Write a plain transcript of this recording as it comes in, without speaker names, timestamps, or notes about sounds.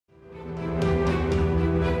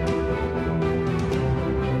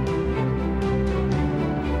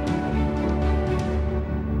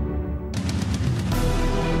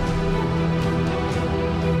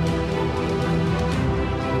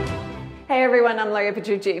everyone, I'm Larry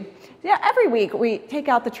Petrucci. Yeah, every week we take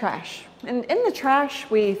out the trash. And in the trash,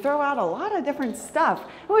 we throw out a lot of different stuff.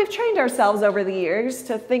 And we've trained ourselves over the years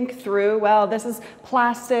to think through, well, this is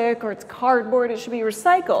plastic or it's cardboard, it should be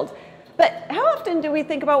recycled. But how often do we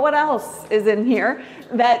think about what else is in here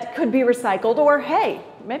that could be recycled or, hey,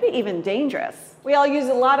 maybe even dangerous? We all use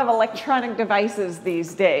a lot of electronic devices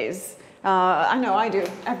these days. I know I do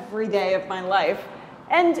every day of my life.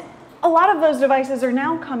 And a lot of those devices are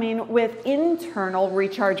now coming with internal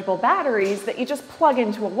rechargeable batteries that you just plug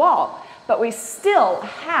into a wall. But we still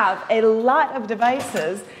have a lot of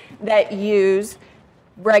devices that use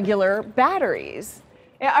regular batteries.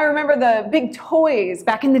 I remember the big toys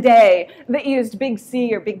back in the day that used big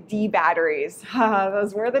C or big D batteries.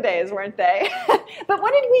 Those were the days, weren't they? But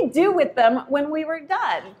what did we do with them when we were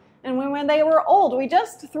done? And when they were old, we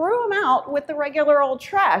just threw them out with the regular old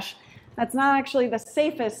trash. That's not actually the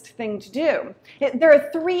safest thing to do. There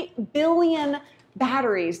are 3 billion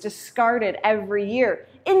batteries discarded every year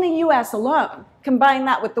in the US alone. Combine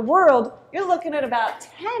that with the world, you're looking at about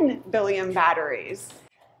 10 billion batteries.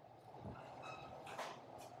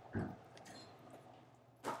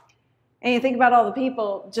 And you think about all the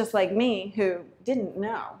people just like me who didn't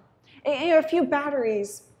know. A few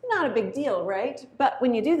batteries, not a big deal, right? But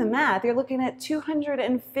when you do the math, you're looking at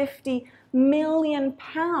 250 million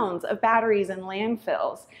pounds of batteries in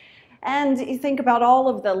landfills. And you think about all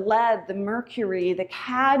of the lead, the mercury, the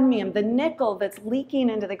cadmium, the nickel that's leaking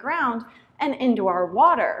into the ground and into our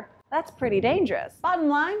water. That's pretty dangerous. Bottom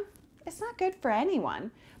line, it's not good for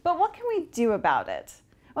anyone. But what can we do about it?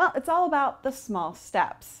 Well, it's all about the small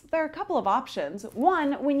steps. There are a couple of options.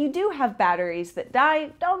 One, when you do have batteries that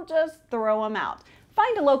die, don't just throw them out.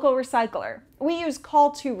 Find a local recycler. We use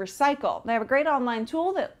Call to Recycle. They have a great online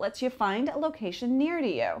tool that lets you find a location near to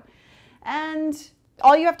you. And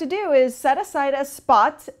all you have to do is set aside a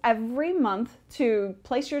spot every month to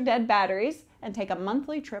place your dead batteries and take a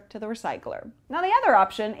monthly trip to the recycler. Now, the other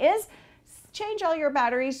option is change all your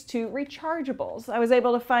batteries to rechargeables. I was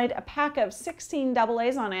able to find a pack of 16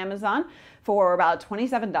 AA's on Amazon for about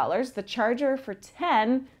 $27, the charger for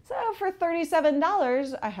 $10, so for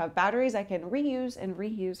 $37, I have batteries I can reuse and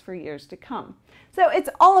reuse for years to come. So it's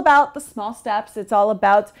all about the small steps. It's all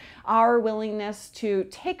about our willingness to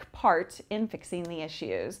take part in fixing the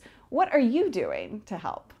issues. What are you doing to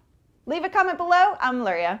help? Leave a comment below. I'm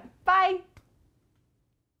Luria. Bye.